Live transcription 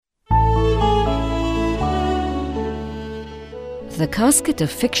The Casket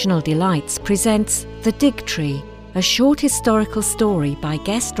of Fictional Delights presents The Dig Tree, a short historical story by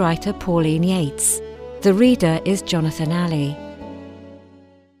guest writer Pauline Yates. The reader is Jonathan Alley.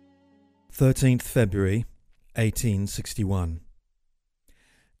 13th February, 1861.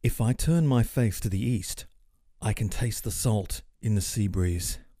 If I turn my face to the east, I can taste the salt in the sea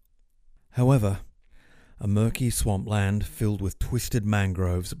breeze. However, a murky swampland filled with twisted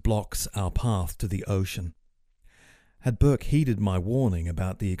mangroves blocks our path to the ocean. Had Burke heeded my warning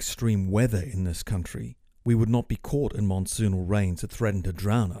about the extreme weather in this country, we would not be caught in monsoonal rains that threaten to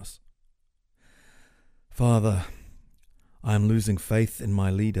drown us. Father, I am losing faith in my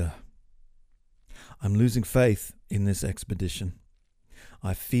leader. I'm losing faith in this expedition.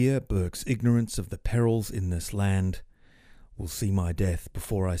 I fear Burke's ignorance of the perils in this land will see my death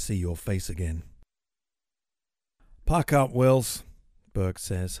before I see your face again. Pack up, Wills, Burke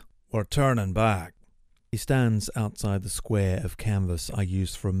says. We're turning back. He stands outside the square of canvas I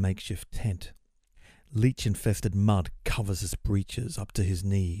used for a makeshift tent. Leech-infested mud covers his breeches up to his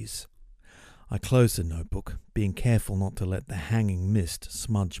knees. I close the notebook, being careful not to let the hanging mist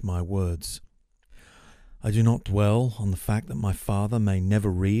smudge my words. I do not dwell on the fact that my father may never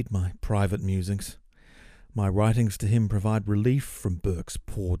read my private musings. My writings to him provide relief from Burke's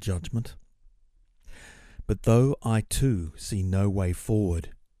poor judgment. But though I too see no way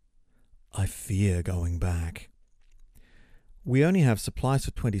forward, I fear going back. We only have supplies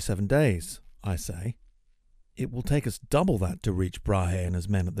for 27 days, I say. It will take us double that to reach Brahe and his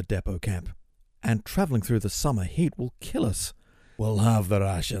men at the depot camp, and travelling through the summer heat will kill us. We'll have the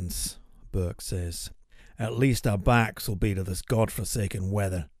rations, Burke says. At least our backs will be to this God-forsaken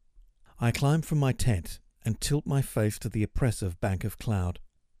weather. I climb from my tent and tilt my face to the oppressive bank of cloud.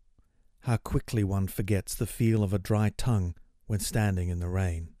 How quickly one forgets the feel of a dry tongue when standing in the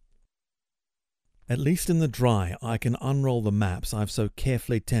rain. At least in the dry I can unroll the maps I've so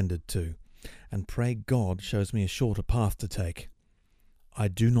carefully tended to, and pray God shows me a shorter path to take. I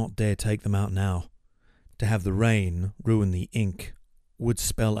do not dare take them out now. To have the rain ruin the ink would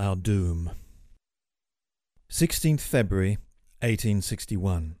spell our doom. 16th February,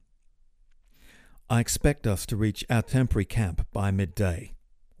 1861. I expect us to reach our temporary camp by midday,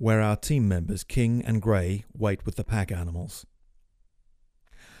 where our team members King and Gray wait with the pack animals.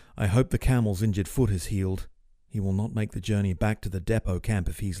 I hope the camel's injured foot is healed. He will not make the journey back to the depot camp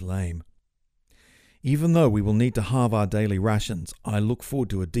if he's lame. Even though we will need to halve our daily rations, I look forward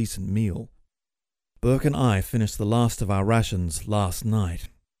to a decent meal. Burke and I finished the last of our rations last night.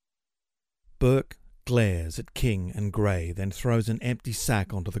 Burke glares at King and Gray, then throws an empty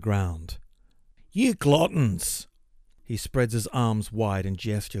sack onto the ground. "You gluttons!" He spreads his arms wide and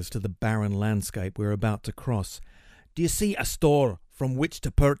gestures to the barren landscape we're about to cross. "Do you see a store from which to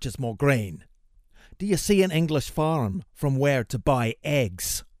purchase more grain? Do you see an English farm from where to buy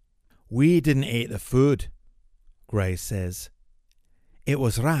eggs?" "We didn't eat the food," Gray says. "It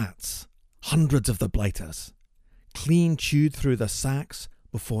was rats, hundreds of the blighters, clean chewed through the sacks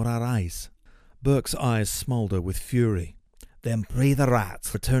before our eyes." Burke's eyes smoulder with fury. "Then pray the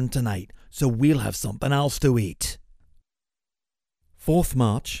rats return tonight so we'll have something else to eat." 4th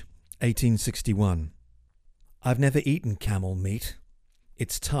March, 1861. I've never eaten camel meat.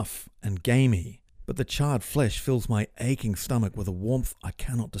 It's tough and gamey, but the charred flesh fills my aching stomach with a warmth I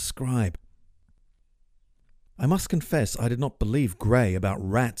cannot describe. I must confess I did not believe Gray about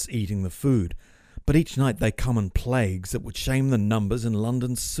rats eating the food, but each night they come in plagues that would shame the numbers in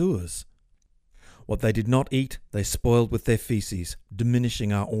London's sewers. What they did not eat, they spoiled with their feces,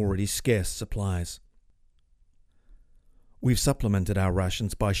 diminishing our already scarce supplies. We've supplemented our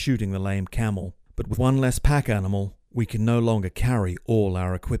rations by shooting the lame camel, but with one less pack animal, we can no longer carry all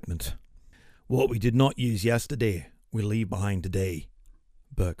our equipment. "What we did not use yesterday, we leave behind today,"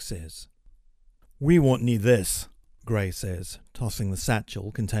 Burke says. "We won't need this," Gray says, tossing the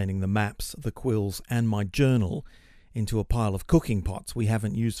satchel containing the maps, the quills, and my journal into a pile of cooking pots we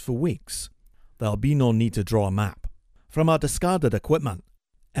haven't used for weeks. "There'll be no need to draw a map. From our discarded equipment,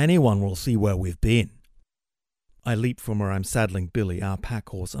 anyone will see where we've been." I leap from where I'm saddling Billy, our pack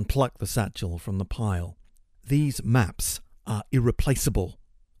horse, and pluck the satchel from the pile. "These maps are irreplaceable,"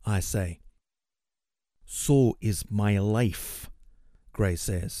 I say. "So is my life," Gray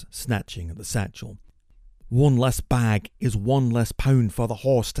says, snatching at the satchel. "One less bag is one less pound for the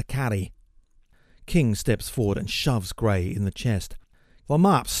horse to carry." King steps forward and shoves Gray in the chest. "The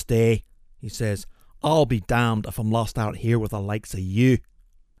maps stay," he says. "I'll be damned if I'm lost out here with the likes of you."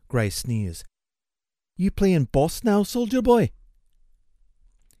 Gray sneers. "You playing boss now, soldier boy?"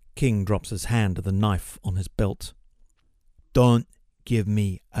 King drops his hand to the knife on his belt. "Don't give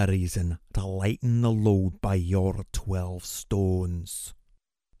me a reason to lighten the load by your 12 stones.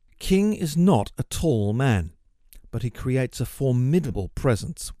 King is not a tall man, but he creates a formidable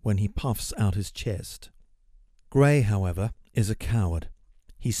presence when he puffs out his chest. Grey, however, is a coward.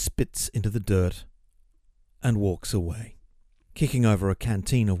 He spits into the dirt and walks away, kicking over a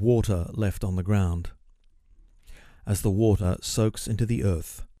canteen of water left on the ground. As the water soaks into the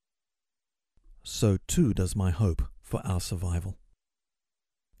earth, so too does my hope for our survival.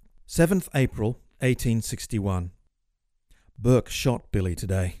 7th April 1861. Burke shot Billy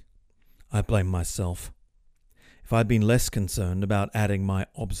today. I blame myself. If I'd been less concerned about adding my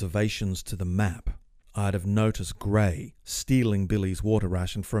observations to the map, I'd have noticed Grey stealing Billy's water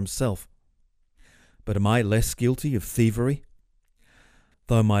ration for himself. But am I less guilty of thievery?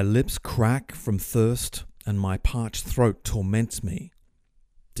 Though my lips crack from thirst and my parched throat torments me,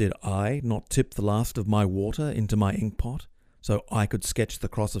 did I not tip the last of my water into my inkpot so I could sketch the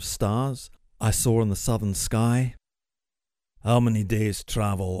cross of stars I saw in the southern sky? How many days'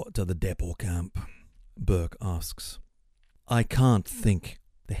 travel to the depot camp? Burke asks. I can't think.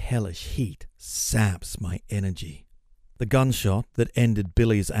 The hellish heat saps my energy. The gunshot that ended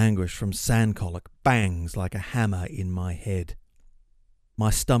Billy's anguish from sand colic bangs like a hammer in my head. My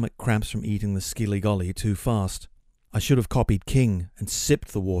stomach cramps from eating the skilly-golly too fast. I should have copied King and sipped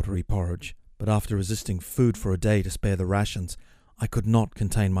the watery porridge, but after resisting food for a day to spare the rations, I could not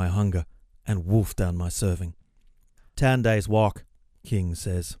contain my hunger and wolfed down my serving. 10 days' walk, King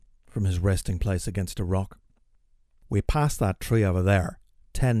says, from his resting place against a rock. We passed that tree over there,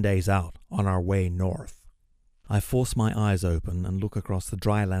 10 days out, on our way north. I force my eyes open and look across the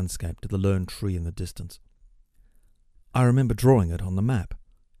dry landscape to the lone tree in the distance. I remember drawing it on the map.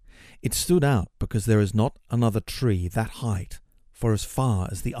 It stood out because there is not another tree that height for as far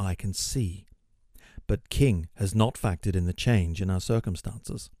as the eye can see. But King has not factored in the change in our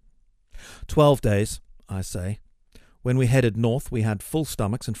circumstances. 12 days, I say. When we headed north, we had full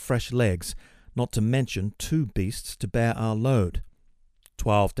stomachs and fresh legs, not to mention 2 beasts to bear our load.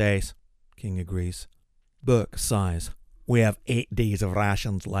 12 days, King agrees. Burke sighs. We have 8 days of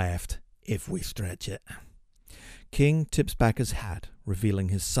rations left, if we stretch it. King tips back his hat, revealing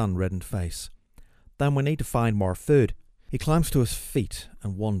his sun-reddened face. Then we need to find more food. He climbs to his feet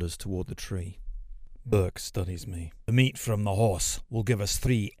and wanders toward the tree. Burke studies me. The meat from the horse will give us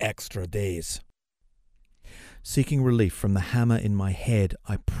 3 extra days. Seeking relief from the hammer in my head,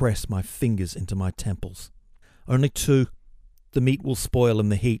 I press my fingers into my temples. Only 2. The meat will spoil in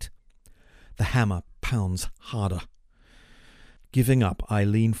the heat. The hammer pounds harder. Giving up, I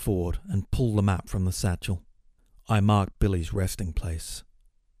lean forward and pull the map from the satchel. I mark Billy's resting place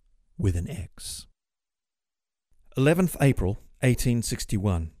with an X. 11th April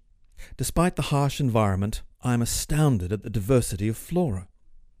 1861. Despite the harsh environment, I am astounded at the diversity of flora.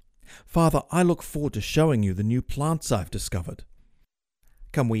 Father, I look forward to showing you the new plants I've discovered.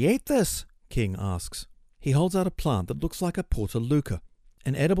 Can we eat this? King asks. He holds out a plant that looks like a portulaca,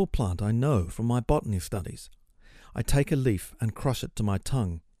 an edible plant I know from my botany studies. I take a leaf and crush it to my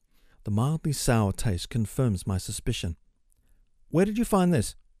tongue. The mildly sour taste confirms my suspicion. Where did you find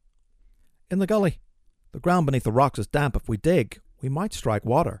this? In the gully. The ground beneath the rocks is damp. If we dig, we might strike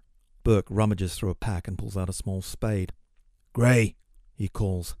water. Burke rummages through a pack and pulls out a small spade. Grey, he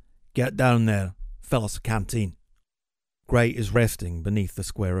calls. Get down there. Fill us a canteen. Grey is resting beneath the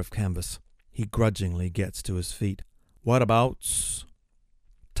square of canvas. He grudgingly gets to his feet. Whereabouts?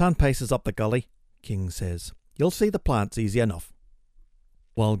 10 paces up the gully, King says. You'll see the plants easy enough.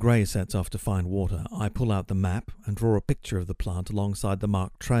 While Grey sets off to find water, I pull out the map and draw a picture of the plant alongside the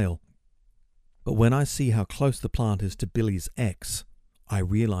marked trail. But when I see how close the plant is to Billy's X, I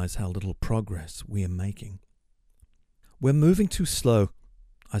realize how little progress we are making. We're moving too slow,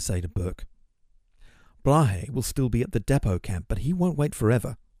 I say to Burke. Brahe will still be at the depot camp, but he won't wait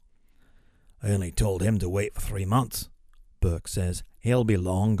forever. I only told him to wait for 3 months, Burke says. He'll be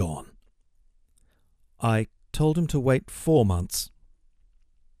long gone. I told him to wait 4 months.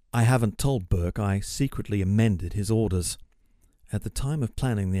 I haven't told Burke I secretly amended his orders. At the time of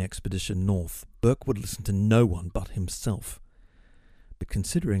planning the expedition north, Burke would listen to no one but himself. But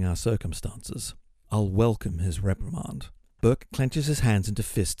considering our circumstances, I'll welcome his reprimand. Burke clenches his hands into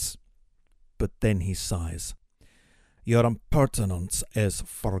fists, but then he sighs. Your impertinence is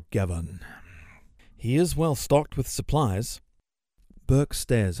forgiven. He is well stocked with supplies. Burke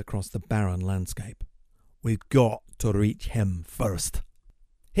stares across the barren landscape. We've got to reach him first.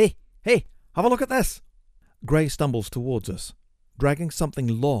 Hey, have a look at this! Grey stumbles towards us, dragging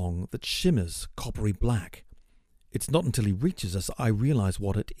something long that shimmers coppery black. It's not until he reaches us I realize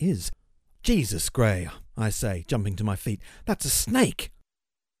what it is. Jesus, Gray, I say, jumping to my feet. That's a snake.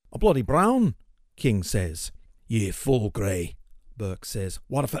 A bloody brown, King says. You fool, Gray, Burke says.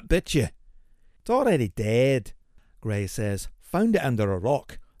 What if it bit you? It's already dead, Gray says. Found it under a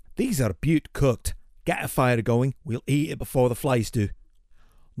rock. These are beaut cooked. Get a fire going. We'll eat it before the flies do.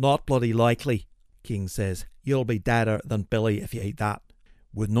 Not bloody likely, King says. You'll be deader than Billy if you eat that.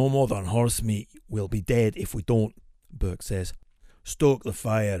 With no more than horse meat, we'll be dead if we don't, Burke says. Stoke the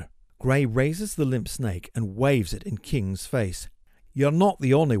fire. Gray raises the limp snake and waves it in King's face. You're not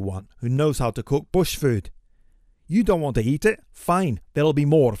the only one who knows how to cook bush food. You don't want to eat it? Fine, there'll be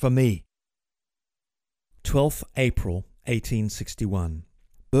more for me. 12th April 1861.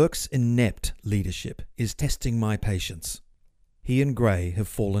 Burke's inept leadership is testing my patience. He and Gray have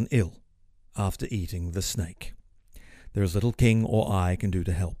fallen ill after eating the snake. There is little King or I can do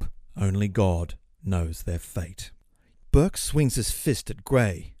to help. Only God knows their fate. Burke swings his fist at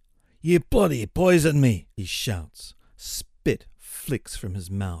Gray. You bloody poisoned me, he shouts. Spit flicks from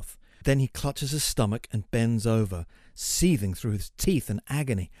his mouth. Then he clutches his stomach and bends over, seething through his teeth in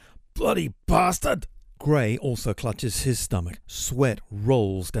agony. Bloody bastard! Gray also clutches his stomach. Sweat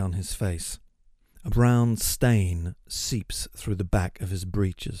rolls down his face. A brown stain seeps through the back of his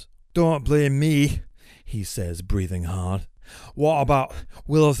breeches. Don't blame me, he says, breathing hard. What about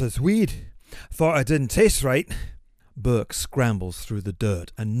Willis's weed? Thought it didn't taste right. Burke scrambles through the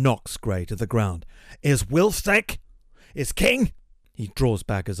dirt and knocks Gray to the ground. Is Will sick? Is King? He draws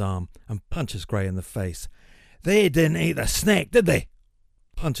back his arm and punches Gray in the face. They didn't eat the snake, did they?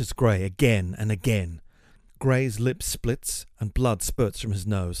 Punches Gray again and again. Gray's lip splits and blood spurts from his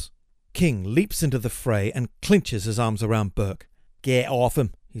nose. King leaps into the fray and clinches his arms around Burke. Get off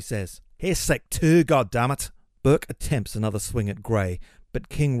him, he says. He's sick too, goddammit. Burke attempts another swing at Gray, but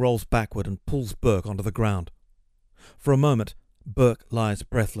King rolls backward and pulls Burke onto the ground. For a moment, Burke lies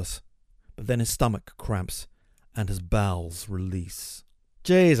breathless, but then his stomach cramps and his bowels release.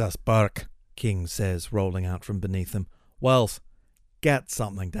 Jesus, Burke, King says, rolling out from beneath him. Wells, get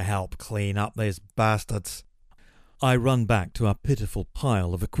something to help clean up these bastards. I run back to our pitiful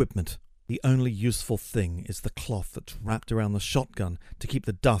pile of equipment. The only useful thing is the cloth that's wrapped around the shotgun to keep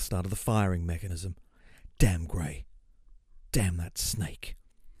the dust out of the firing mechanism. Damn Gray. Damn that snake.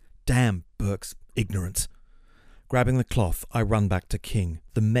 Damn Burke's ignorance. Grabbing the cloth, I run back to King.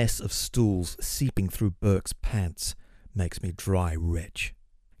 The mess of stools seeping through Burke's pants makes me dry rich.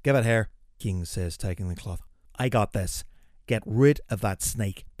 Give it here, King says, taking the cloth. I got this. Get rid of that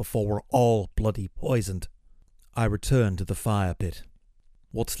snake before we're all bloody poisoned. I return to the fire pit.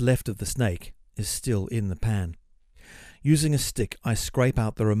 What's left of the snake is still in the pan. Using a stick, I scrape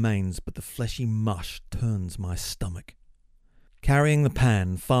out the remains, but the fleshy mush turns my stomach. Carrying the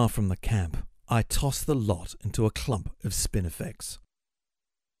pan far from the camp, I toss the lot into a clump of spinifex.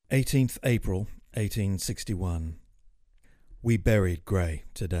 18th April 1861. We buried Gray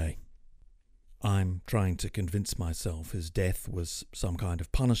today. I'm trying to convince myself his death was some kind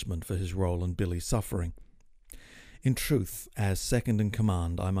of punishment for his role in Billy's suffering. In truth, as second in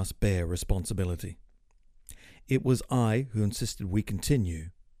command, I must bear responsibility. It was I who insisted we continue,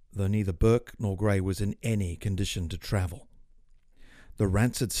 though neither Burke nor Gray was in any condition to travel. The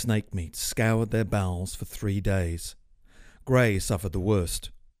rancid snake meat scoured their bowels for 3 days. Gray suffered the worst.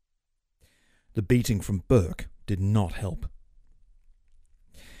 The beating from Burke did not help.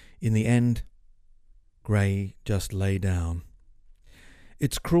 In the end, Gray just lay down.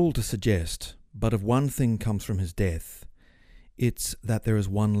 It's cruel to suggest, but if one thing comes from his death, it's that there is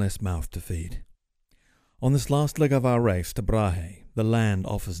one less mouth to feed. On this last leg of our race to Brahe, the land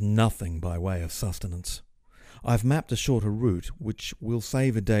offers nothing by way of sustenance. I've mapped a shorter route which will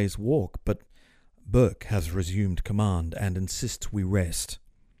save a day's walk, but Burke has resumed command and insists we rest.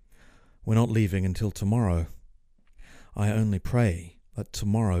 We're not leaving until tomorrow. I only pray that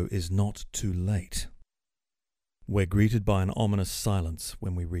tomorrow is not too late. We're greeted by an ominous silence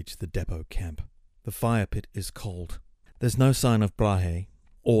when we reach the depot camp. The fire pit is cold. There's no sign of Brahe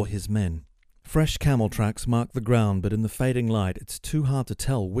or his men. Fresh camel tracks mark the ground, but in the fading light it's too hard to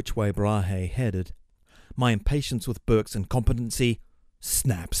tell which way Brahe headed. My impatience with Burke's incompetency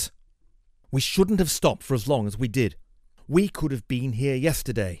snaps. We shouldn't have stopped for as long as we did. We could have been here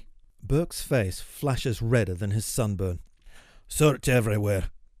yesterday. Burke's face flashes redder than his sunburn. Search everywhere,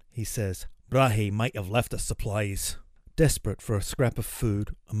 he says. Brahe might have left us supplies. Desperate for a scrap of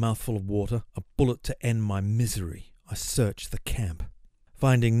food, a mouthful of water, a bullet to end my misery, I search the camp.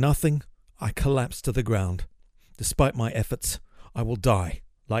 Finding nothing, I collapse to the ground. Despite my efforts, I will die,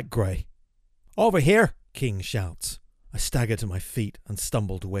 like Gray. Over here, King shouts. I stagger to my feet and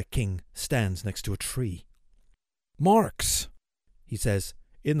stumble to where King stands next to a tree. Marks, he says,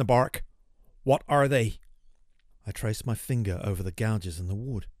 in the bark. What are they? I trace my finger over the gouges in the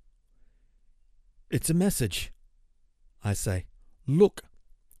wood. It's a message, I say. Look,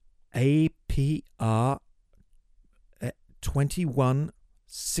 APR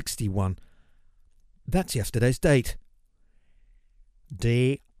 2161. That's yesterday's date.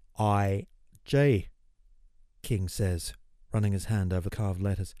 DIJ, King says, running his hand over carved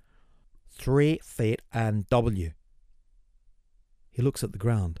letters. 3 feet and W. He looks at the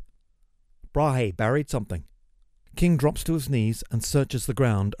ground. Brahe buried something. King drops to his knees and searches the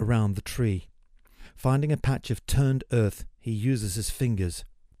ground around the tree. Finding a patch of turned earth, he uses his fingers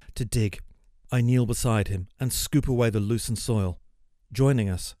to dig. I kneel beside him and scoop away the loosened soil. Joining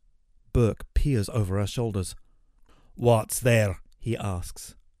us, Burke peers over our shoulders. What's there? He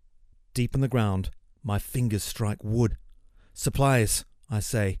asks. Deep in the ground, my fingers strike wood. Supplies, I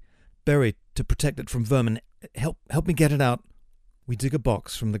say, buried to protect it from vermin. Help me get it out. We dig a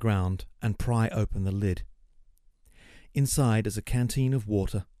box from the ground and pry open the lid. Inside is a canteen of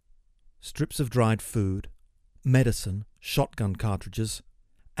water, strips of dried food, medicine, shotgun cartridges,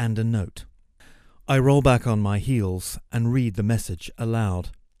 and a note. I roll back on my heels and read the message aloud.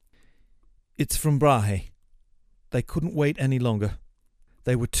 It's from Brahe. They couldn't wait any longer.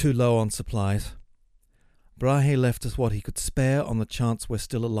 They were too low on supplies. Brahe left us what he could spare on the chance we're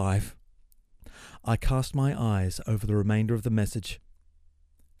still alive. I cast my eyes over the remainder of the message,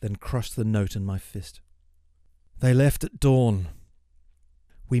 then crushed the note in my fist. They left at dawn.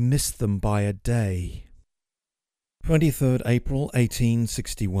 We missed them by a day. 23rd April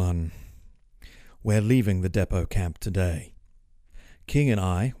 1861. We're leaving the depot camp today. King and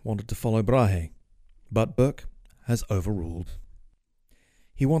I wanted to follow Brahe, but Burke has overruled.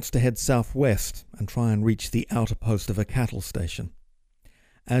 He wants to head southwest and try and reach the outer post of a cattle station.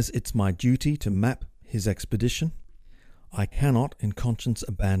 As it's my duty to map his expedition, I cannot in conscience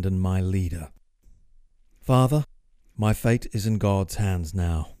abandon my leader. Father, my fate is in God's hands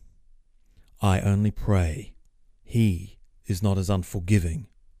now. I only pray He is not as unforgiving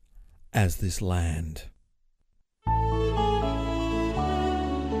as this land.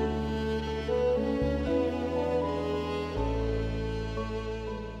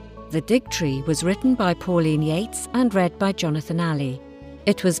 The Dig Tree was written by Pauline Yates and read by Jonathan Alley.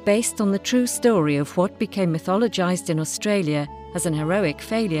 It was based on the true story of what became mythologized in Australia as an heroic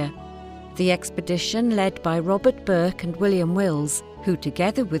failure. The expedition, led by Robert Burke and William Wills, who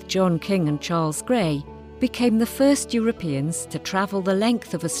together with John King and Charles Grey, became the first Europeans to travel the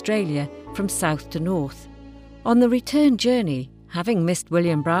length of Australia from south to north. On the return journey, having missed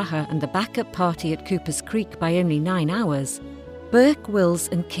William Brahe and the backup party at Cooper's Creek by only 9 hours, Burke, Wills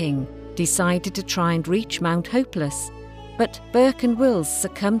and King decided to try and reach Mount Hopeless, but Burke and Wills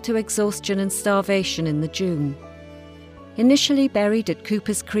succumbed to exhaustion and starvation in the June. Initially buried at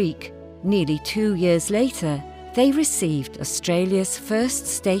Cooper's Creek, nearly 2 years later, they received Australia's first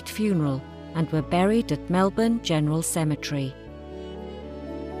state funeral and were buried at Melbourne General Cemetery.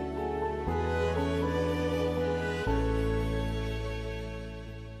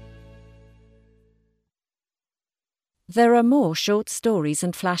 There are more short stories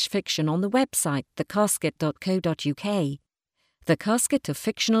and flash fiction on the website thecasket.co.uk. The Casket of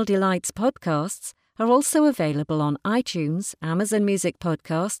Fictional Delights podcasts are also available on iTunes, Amazon Music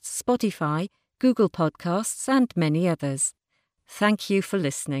Podcasts, Spotify, Google Podcasts, and many others. Thank you for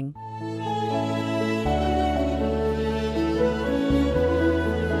listening.